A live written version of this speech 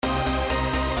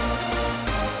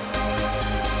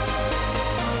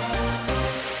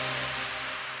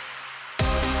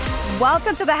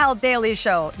Welcome to the Health Daily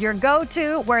Show, your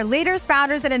go-to where leaders,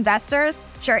 founders, and investors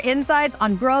share insights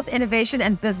on growth, innovation,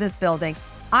 and business building.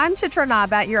 I'm Chitra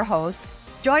Nabat, your host.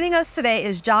 Joining us today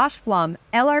is Josh Flum,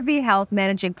 LRV Health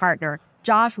Managing Partner.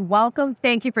 Josh, welcome.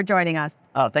 Thank you for joining us.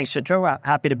 Oh, thanks, Chitra. We're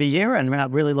happy to be here, and we're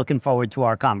really looking forward to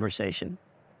our conversation.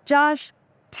 Josh,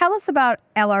 tell us about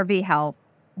LRV Health.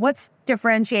 What's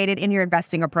differentiated in your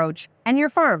investing approach and your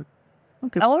firm?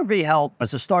 Okay. LRV Health,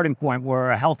 as a starting point, we're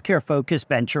a healthcare-focused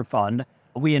venture fund.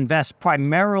 We invest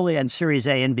primarily in Series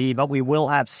A and B, but we will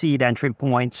have seed entry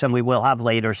points, and we will have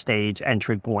later stage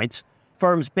entry points.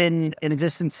 Firm's been in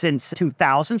existence since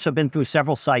 2000, so been through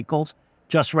several cycles.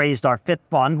 Just raised our fifth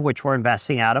fund, which we're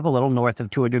investing out of, a little north of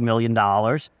 $200 million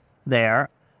there.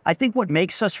 I think what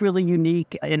makes us really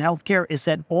unique in healthcare is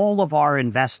that all of our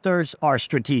investors are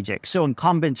strategic. So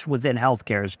incumbents within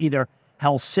healthcare is either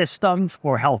health systems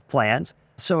or health plans.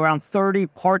 So around 30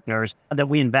 partners that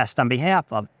we invest on behalf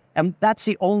of. And that's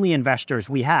the only investors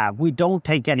we have. We don't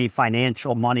take any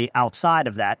financial money outside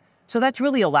of that. So that's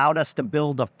really allowed us to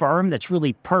build a firm that's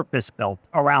really purpose-built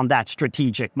around that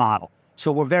strategic model.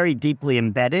 So we're very deeply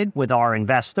embedded with our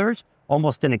investors,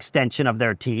 almost an extension of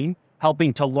their team,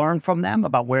 helping to learn from them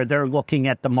about where they're looking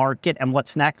at the market and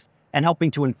what's next, and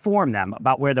helping to inform them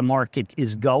about where the market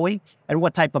is going and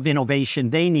what type of innovation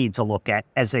they need to look at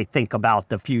as they think about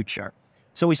the future.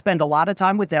 So we spend a lot of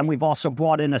time with them. We've also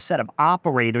brought in a set of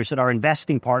operators that are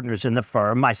investing partners in the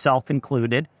firm, myself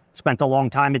included. Spent a long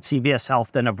time at CVS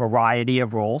Health in a variety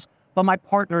of roles. But my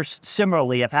partners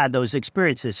similarly have had those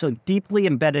experiences. So deeply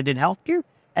embedded in healthcare,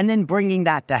 and then bringing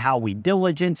that to how we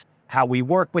diligence, how we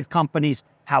work with companies,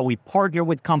 how we partner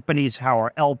with companies, how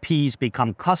our LPs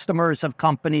become customers of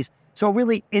companies. So a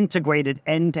really integrated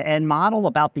end-to-end model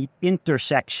about the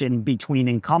intersection between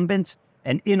incumbents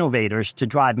and innovators to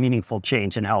drive meaningful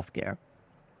change in healthcare.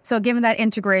 So given that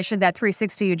integration, that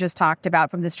 360 you just talked about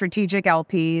from the strategic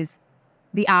LPs,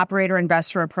 the operator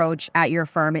investor approach at your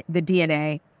firm, the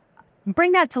DNA,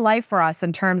 bring that to life for us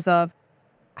in terms of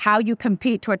how you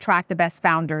compete to attract the best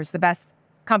founders, the best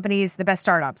companies, the best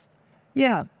startups.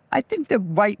 Yeah. I think the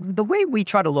way we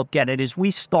try to look at it is we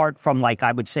start from,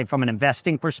 I would say, from an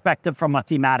investing perspective, from a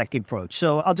thematic approach.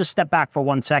 So I'll just step back for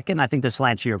 1 second. I think this will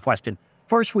answer your question.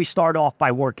 First, we start off by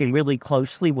working really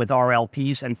closely with our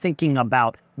LPs and thinking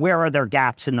about where are there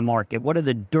gaps in the market? What are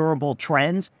the durable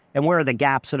trends and where are the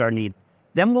gaps that are needed?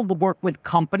 Then we'll work with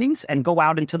companies and go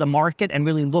out into the market and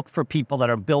really look for people that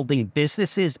are building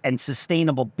businesses and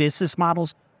sustainable business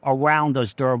models around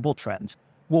those durable trends.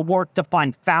 We'll work to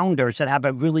find founders that have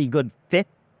a really good fit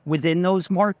within those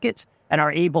markets and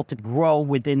are able to grow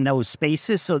within those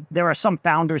spaces. So there are some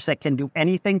founders that can do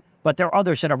anything, but there are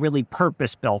others that are really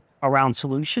purpose-built around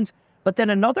solutions. But then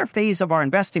another phase of our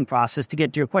investing process, to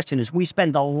get to your question, is we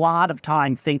spend a lot of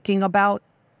time thinking about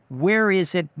where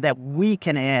is it that we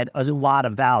can add a lot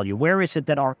of value? Where is it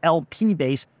that our LP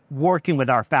base working with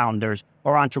our founders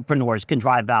or entrepreneurs can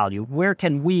drive value? Where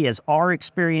can we, as our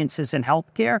experiences in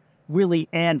healthcare, really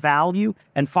add value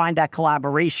and find that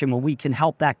collaboration where we can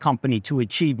help that company to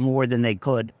achieve more than they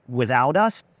could without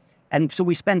us? And so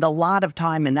we spend a lot of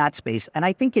time in that space. And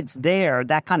I think it's there,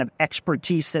 that kind of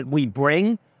expertise that we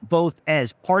bring, both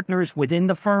as partners within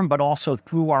the firm, but also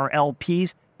through our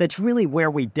LPs, that's really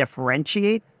where we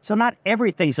differentiate. So not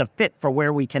everything's a fit for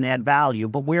where we can add value,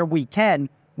 but where we can,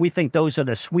 we think those are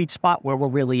the sweet spot where we're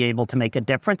really able to make a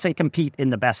difference and compete in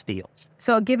the best deals.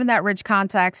 So given that rich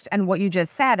context and what you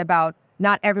just said about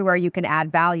not everywhere you can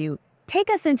add value, take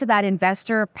us into that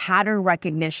investor pattern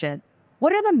recognition.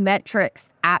 What are the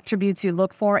metrics, attributes you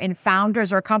look for in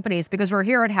founders or companies? Because we're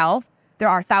here at Health. There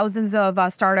are thousands of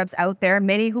startups out there,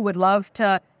 many who would love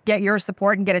to get your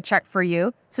support and get a check for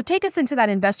you. So take us into that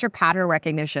investor pattern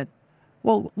recognition.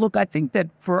 Well, look, I think that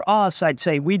for us, I'd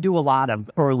say we do a lot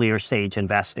of earlier stage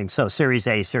investing. So Series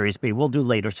A, Series B, we'll do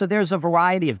later. So there's a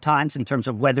variety of times in terms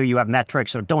of whether you have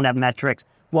metrics or don't have metrics,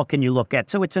 what can you look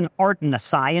at? So it's an art and a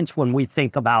science when we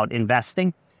think about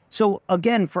investing. So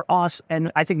again, for us,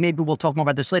 and I think maybe we'll talk more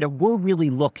about this later, we're really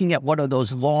looking at what are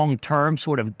those long-term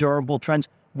sort of durable trends.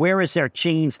 Where is there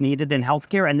change needed in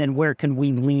healthcare? And then where can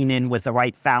we lean in with the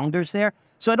right founders there?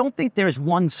 So I don't think there's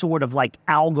one sort of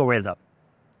algorithm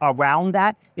around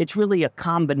that. It's really a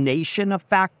combination of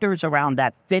factors around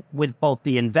that fit with both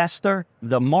the investor,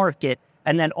 the market,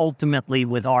 and then ultimately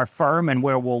with our firm and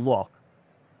where we'll look.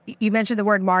 You mentioned the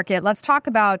word market. Let's talk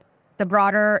about the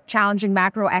broader challenging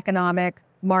macroeconomic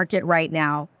market right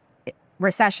now.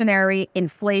 Recessionary,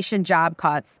 inflation, job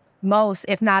cuts. Most,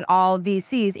 if not all,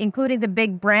 VCs, including the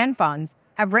big brand funds,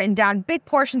 have written down big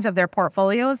portions of their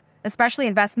portfolios, especially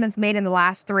investments made in the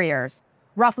last 3 years.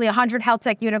 Roughly 100 health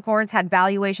tech unicorns had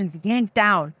valuations yanked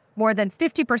down more than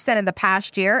 50% in the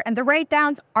past year, and the rate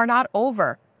downs are not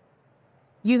over.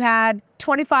 You had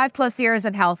 25 plus years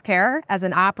in healthcare as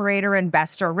an operator,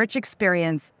 investor, rich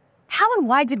experience. How and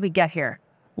why did we get here?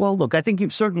 Well, look, I think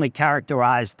you've certainly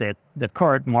characterized the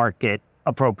current market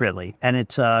appropriately, and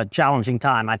it's a challenging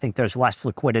time. I think there's less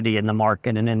liquidity in the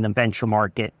market and in the venture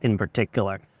market in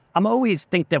particular. I'm always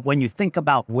think that when you think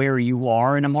about where you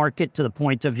are in a market, to the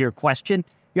point of your question,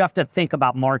 you have to think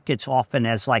about markets often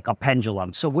as like a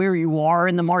pendulum. So where you are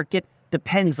in the market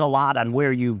depends a lot on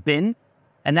where you've been,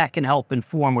 and that can help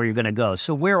inform where you're going to go.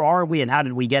 So where are we and how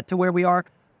did we get to where we are?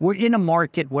 We're in a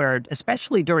market where,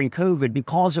 especially during COVID,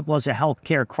 because it was a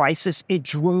healthcare crisis, it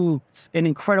drew an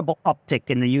incredible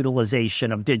uptick in the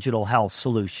utilization of digital health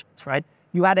solutions, right?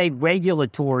 You had a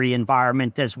regulatory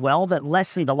environment as well that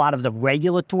lessened a lot of the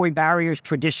regulatory barriers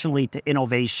traditionally to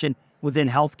innovation within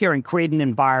healthcare and create an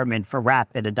environment for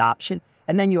rapid adoption.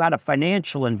 And then you had a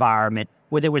financial environment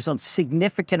where there was a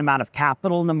significant amount of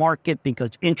capital in the market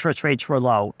because interest rates were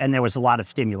low and there was a lot of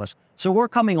stimulus. So we're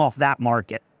coming off that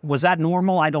market. Was that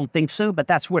normal? I don't think so, but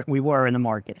that's where we were in the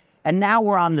market. And now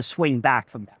we're on the swing back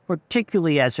from that,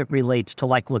 particularly as it relates to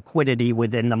like liquidity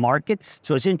within the market.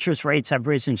 So as interest rates have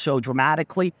risen so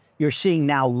dramatically, you're seeing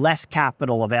now less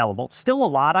capital available. Still a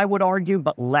lot, I would argue,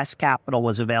 but less capital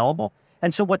was available.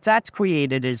 And so what that's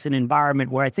created is an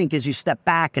environment where I think as you step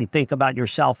back and think about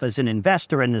yourself as an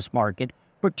investor in this market,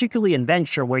 particularly in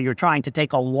venture where you're trying to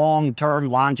take a long-term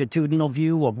longitudinal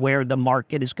view of where the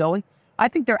market is going, I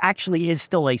think there actually is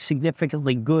still a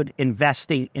significantly good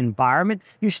investing environment.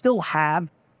 You still have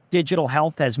digital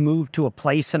health has moved to a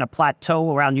place and a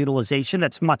plateau around utilization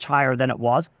that's much higher than it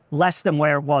was, less than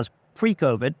where it was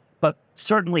pre-COVID, but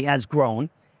certainly has grown.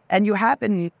 And you have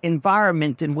an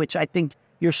environment in which I think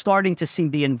you're starting to see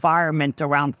the environment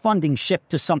around funding shift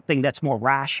to something that's more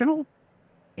rational,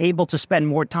 able to spend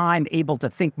more time, able to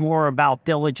think more about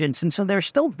diligence. And so there's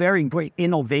still very great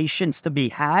innovations to be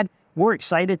had. We're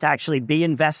excited to actually be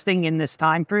investing in this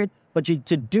time period, but to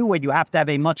do it, you have to have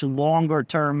a much longer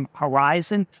term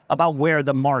horizon about where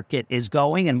the market is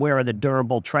going and where are the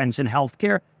durable trends in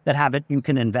healthcare that you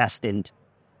can invest in.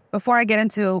 Before I get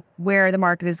into where the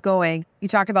market is going, you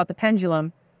talked about the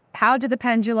pendulum. How did the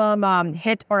pendulum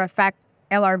hit or affect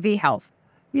LRV health?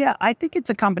 Yeah, I think it's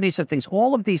a combination of things.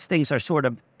 All of these things are sort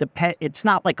of, it's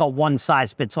not like a one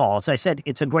size fits all. As I said,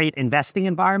 it's a great investing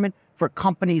environment for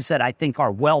companies that I think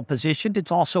are well positioned.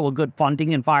 It's also a good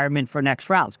funding environment for next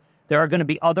rounds. There are going to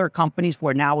be other companies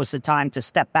where now is the time to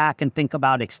step back and think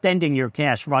about extending your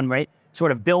cash run rate,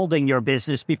 sort of building your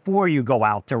business before you go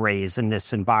out to raise in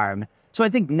this environment. So I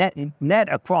think net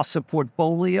across the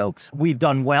portfolio, we've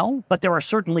done well, but there are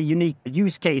certainly unique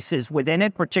use cases within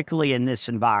it, particularly in this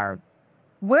environment.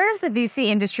 Where does the VC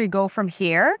industry go from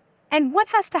here? And what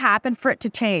has to happen for it to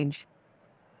change?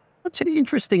 That's an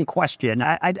interesting question.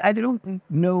 I don't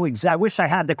know exactly. I wish I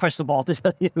had the crystal ball to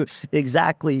tell you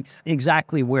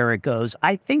exactly where it goes.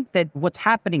 I think that what's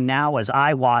happening now as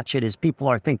I watch it is people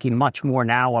are thinking much more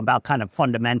now about kind of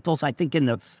fundamentals. I think in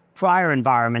the prior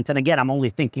environment, and again, I'm only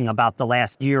thinking about the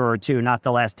last year or two, not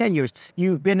the last 10 years,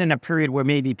 you've been in a period where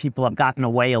maybe people have gotten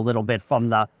away a little bit from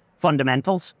the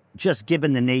fundamentals, just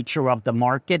given the nature of the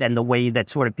market and the way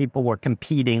that sort of people were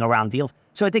competing around deals.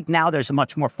 So I think now there's a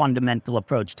much more fundamental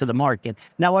approach to the market.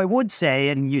 Now, I would say,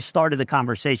 and you started the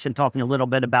conversation talking a little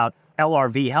bit about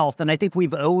LRV health, and I think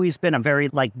we've always been a very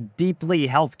deeply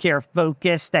healthcare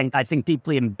focused and I think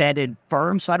deeply embedded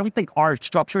firm. So I don't think our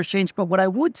structure has changed. But what I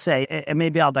would say, and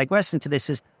maybe I'll digress into this,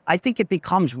 is I think it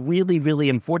becomes really, really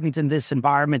important in this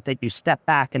environment that you step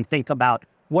back and think about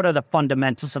what are the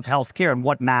fundamentals of healthcare and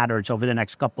what matters over the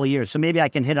next couple of years. So maybe I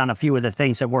can hit on a few of the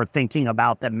things that we're thinking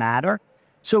about that matter.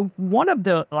 So one of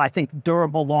the, I think,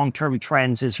 durable long-term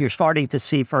trends is you're starting to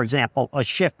see, for example, a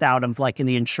shift out of in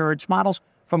the insurance models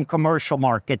from commercial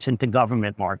markets into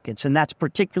government markets. And that's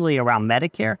particularly around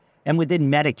Medicare and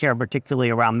within Medicare, particularly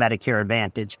around Medicare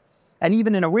Advantage. And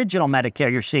even in original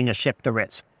Medicare, you're seeing a shift to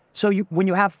risk. So when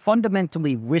you have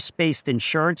fundamentally risk-based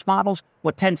insurance models,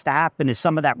 what tends to happen is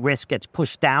some of that risk gets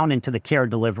pushed down into the care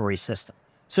delivery system.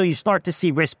 So you start to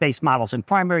see risk-based models in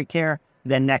primary care,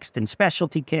 then next in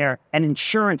specialty care, and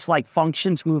insurance-like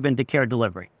functions move into care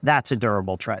delivery. That's a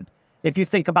durable trend. If you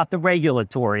think about the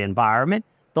regulatory environment,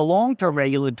 the long-term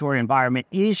regulatory environment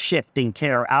is shifting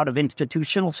care out of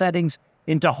institutional settings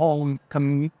into home,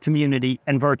 community,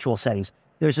 and virtual settings.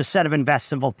 There's a set of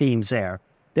investable themes there.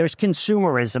 There's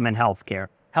consumerism in healthcare.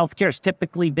 Healthcare's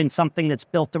typically been something that's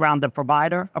built around the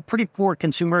provider, a pretty poor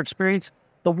consumer experience.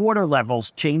 The water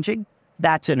level's changing.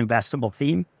 That's an investable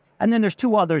theme. And then there's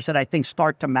two others that I think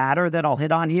start to matter that I'll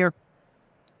hit on here.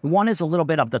 One is a little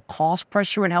bit of the cost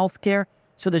pressure in healthcare.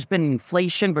 So there's been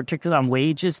inflation, particularly on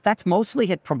wages. That's mostly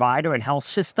hit provider and health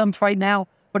systems right now,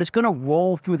 but it's going to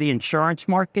roll through the insurance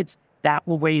markets. That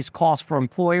will raise costs for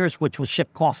employers, which will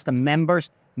shift costs to members.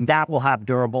 That will have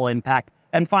durable impact.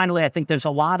 And finally, I think there's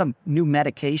a lot of new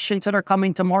medications that are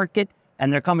coming to market,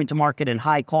 and they're coming to market in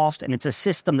high cost. And it's a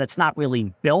system that's not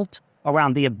really built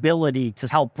around the ability to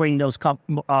help bring those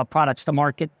products to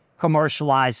market,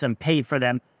 commercialize them, pay for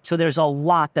them. So there's a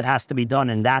lot that has to be done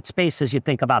in that space as you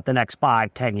think about the next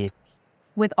 5-10 years.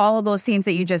 With all of those themes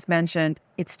that you just mentioned,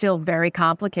 it's still very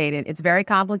complicated. It's very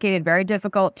complicated, very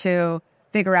difficult to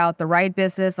figure out the right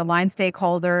business, align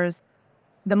stakeholders,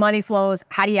 the money flows.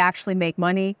 How do you actually make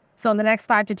money? So in the next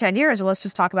 5 to 10 years, or let's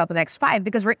just talk about the next 5,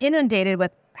 because we're inundated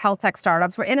with health tech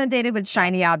startups. We're inundated with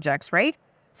shiny objects, right?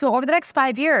 So over the next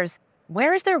 5 years,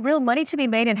 where is there real money to be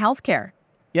made in healthcare?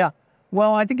 Yeah.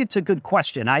 Well, I think it's a good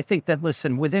question. I think that,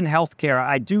 listen, within healthcare,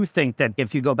 I do think that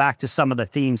if you go back to some of the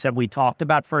themes that we talked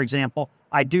about, for example,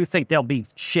 I do think there'll be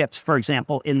shifts, for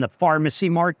example, in the pharmacy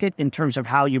market in terms of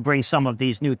how you bring some of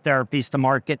these new therapies to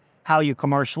market, how you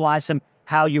commercialize them,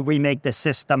 how you remake the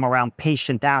system around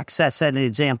patient access, as an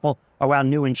example, around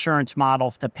new insurance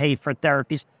models to pay for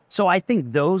therapies. So I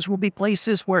think those will be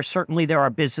places where certainly there are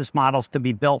business models to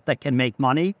be built that can make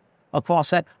money across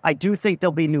that. I do think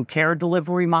there'll be new care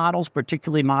delivery models,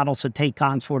 particularly models that take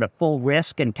on sort of full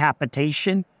risk and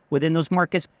capitation within those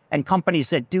markets, and companies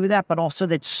that do that, but also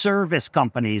that service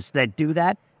companies that do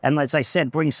that. And as I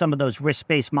said, bring some of those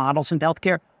risk-based models into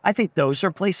healthcare. I think those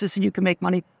are places that you can make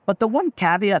money. But the one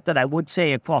caveat that I would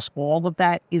say across all of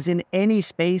that is in any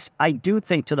space, I do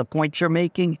think to the point you're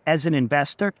making as an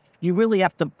investor, you really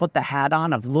have to put the hat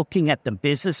on of looking at the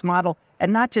business model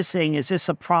and not just saying, is this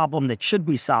a problem that should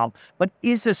be solved, but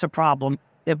is this a problem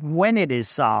that when it is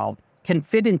solved can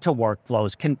fit into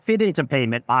workflows, can fit into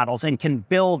payment models, and can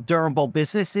build durable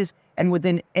businesses. And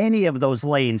within any of those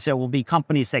lanes, there will be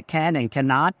companies that can and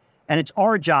cannot. And it's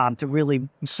our job to really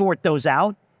sort those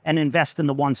out and invest in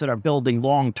the ones that are building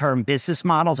long-term business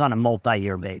models on a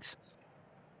multi-year basis.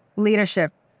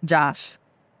 Leadership, Josh.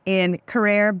 In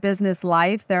career, business,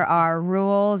 life, there are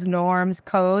rules, norms,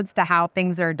 codes to how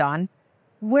things are done.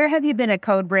 Where have you been a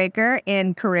code breaker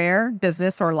in career,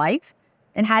 business, or life?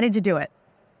 And how did you do it?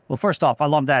 Well, first off, I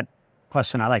love that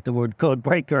question. I like the word code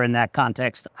breaker in that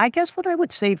context. I guess what I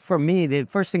would say for me, the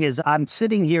first thing is I'm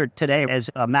sitting here today as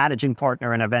a managing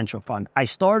partner in a venture fund. I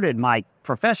started my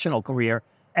professional career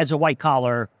as a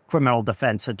white-collar criminal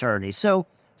defense attorney. So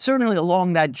certainly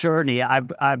along that journey,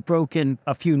 I've broken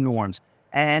a few norms.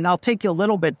 And I'll take you a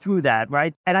little bit through that,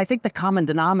 right? And I think the common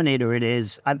denominator it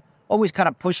is, I've always kind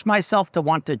of pushed myself to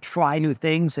want to try new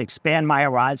things, expand my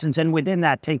horizons, and within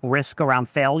that, take risk around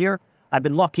failure. I've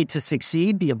been lucky to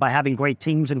succeed by having great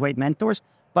teams and great mentors,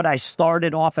 but I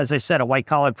started off, as I said, a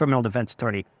white-collar criminal defense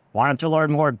attorney. Wanted to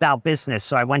learn more about business,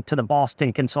 so I went to the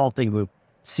Boston Consulting Group.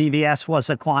 CVS was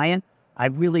a client. I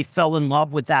really fell in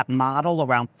love with that model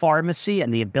around pharmacy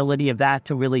and the ability of that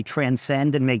to really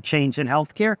transcend and make change in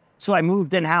healthcare. So I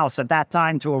moved in-house at that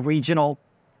time to a regional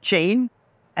chain,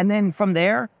 and then from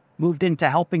there, moved into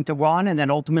helping to run and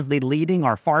then ultimately leading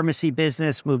our pharmacy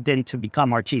business, moved in to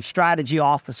become our chief strategy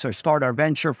officer, start our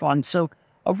venture fund. So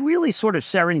a really sort of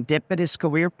serendipitous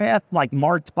career path, like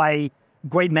marked by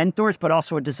great mentors, but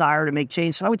also a desire to make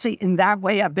change. So I would say in that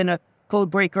way, I've been a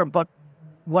code breaker. But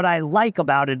what I like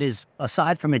about it is,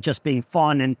 aside from it just being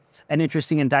fun and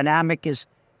interesting and dynamic, is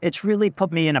it's really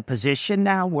put me in a position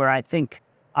now where I think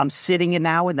I'm sitting in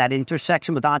now in that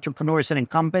intersection with entrepreneurs and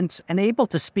incumbents and able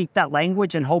to speak that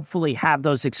language and hopefully have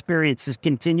those experiences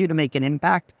continue to make an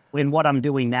impact in what I'm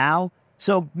doing now.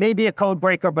 So maybe a code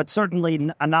breaker, but certainly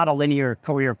not a linear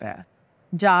career path.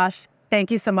 Josh,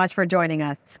 thank you so much for joining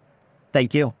us.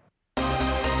 Thank you.